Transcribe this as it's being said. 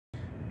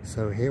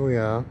So here we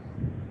are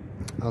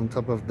on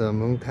top of the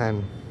Muong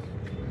Thanh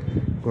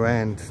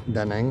Grand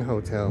Da Nang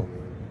Hotel.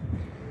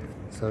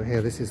 So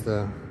here, this is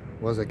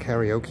was a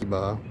karaoke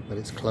bar, but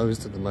it's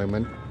closed at the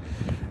moment.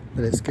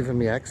 But it's given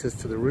me access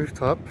to the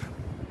rooftop.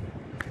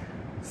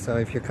 So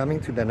if you're coming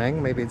to Da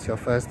Nang, maybe it's your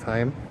first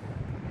time.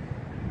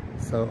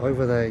 So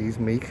over there is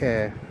My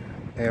Khe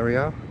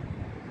area.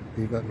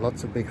 You've got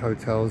lots of big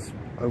hotels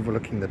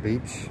overlooking the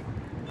beach.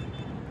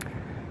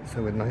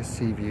 So with nice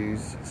sea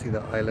views, see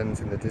the islands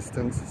in the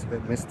distance. It's a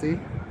bit misty.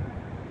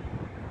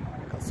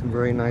 Got some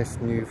very nice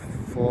new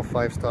 4 or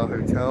 5-star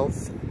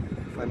hotels.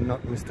 If I'm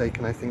not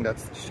mistaken, I think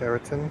that's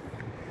Sheraton.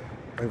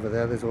 Over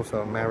there's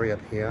also a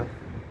Marriott here.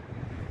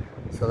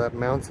 So that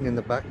mountain in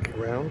the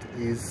background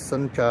is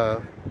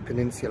Suncha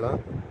Peninsula,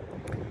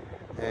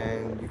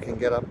 and you can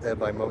get up there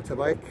by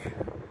motorbike.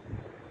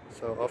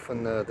 So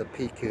often the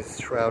peak is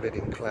shrouded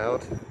in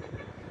cloud.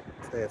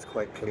 Today it's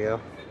quite clear.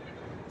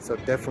 So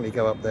definitely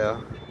go up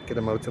there, get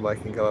a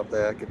motorbike and go up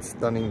there, get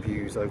stunning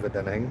views over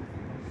Da Nang.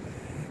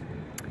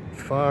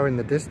 Far in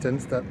the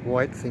distance, that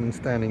white thing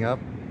standing up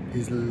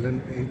is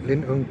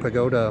Lin Ung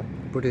Pagoda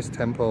Buddhist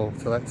temple.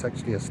 So that's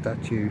actually a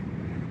statue,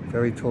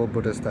 very tall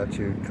Buddha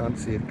statue. Can't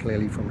see it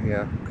clearly from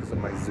here because of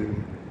my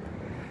zoom.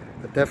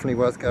 But definitely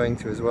worth going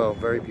to as well,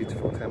 very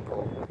beautiful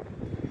temple.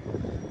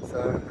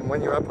 So, and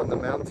when you're up on the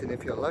mountain,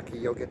 if you're lucky,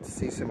 you'll get to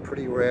see some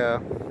pretty rare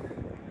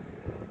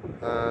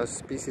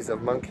species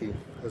of monkey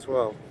as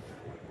well.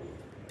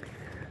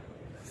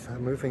 So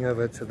moving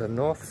over to the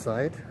north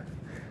side,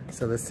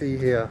 so the sea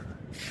here,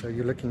 so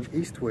you're looking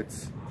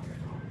eastwards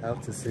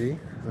out to sea,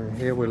 and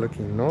here we're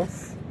looking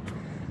north.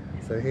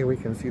 So here we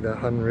can see the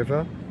Hun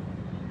River.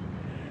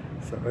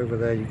 So over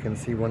there you can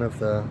see one of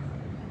the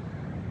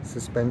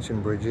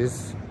suspension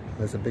bridges.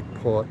 There's a big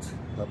port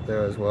up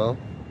there as well.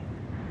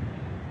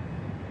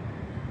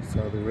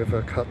 So the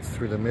river cuts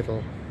through the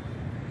middle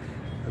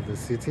of the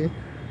city.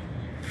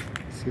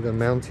 See the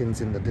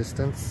mountains in the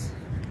distance.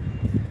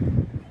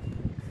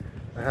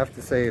 I have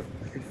to say,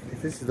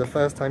 if this is the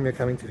first time you're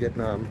coming to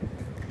Vietnam,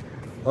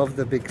 of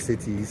the big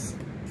cities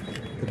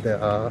that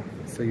there are,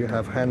 so you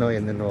have Hanoi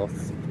in the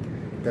north,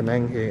 Da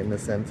Nang here in the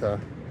center,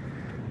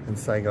 and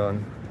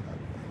Saigon,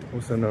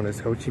 also known as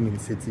Ho Chi Minh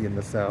City, in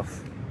the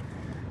south.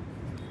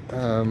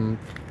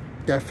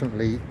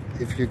 Definitely,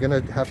 if you're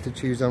gonna have to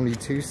choose only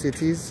 2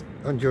 cities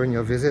during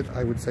your visit,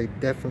 I would say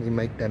definitely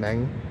make Da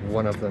Nang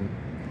one of them.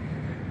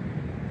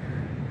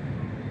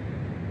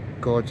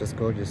 Gorgeous,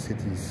 gorgeous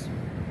cities.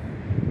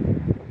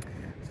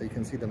 So you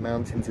can see the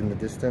mountains in the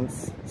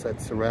distance. So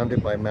it's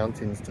surrounded by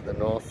mountains to the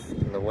north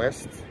and the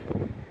west.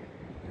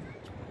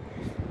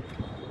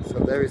 So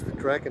there is the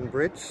Dragon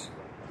Bridge.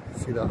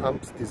 See the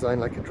humps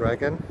designed like a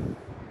dragon.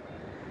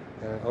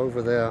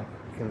 Over there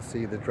you can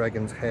see the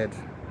dragon's head.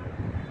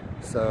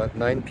 So at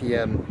 9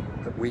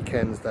 PM at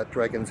weekends, that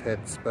dragon's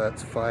head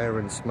spurts fire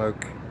and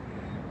smoke.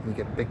 You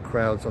get big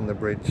crowds on the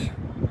bridge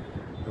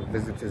of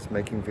visitors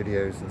making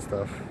videos and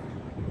stuff.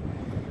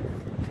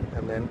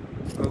 And then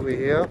over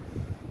here,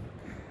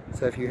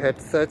 so if you head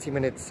 30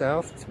 minutes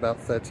south, it's about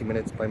 30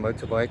 minutes by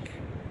motorbike,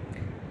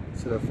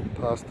 sort of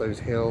past those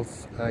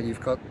hills, you've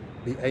got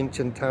the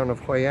ancient town of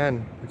Hoi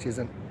An, which is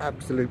an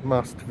absolute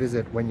must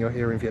visit when you're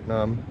here in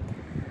Vietnam.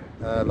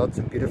 Lots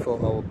of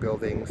beautiful old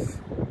buildings,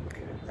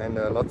 and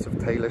lots of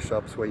tailor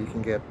shops where you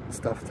can get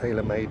stuff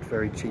tailor-made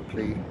very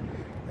cheaply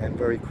and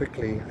very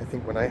quickly. I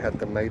think when I had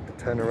them made, the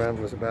turnaround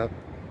was about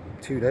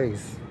 2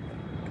 days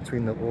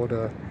between the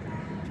order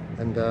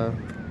and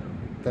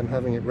them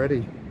having it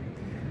ready.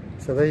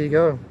 So there you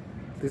go.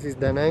 This is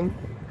Da Nang.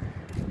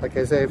 Like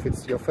I say, if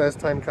it's your first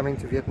time coming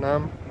to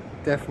Vietnam,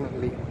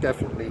 definitely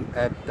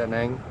add Da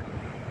Nang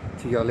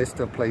to your list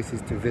of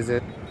places to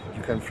visit.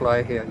 You can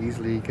fly here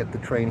easily, get the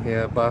train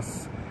here,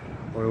 bus,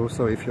 or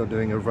also if you're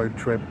doing a road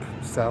trip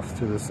south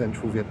to the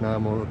central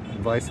Vietnam or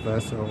vice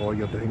versa, or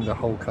you're doing the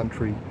whole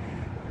country,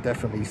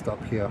 definitely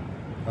stop here.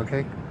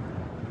 Okay?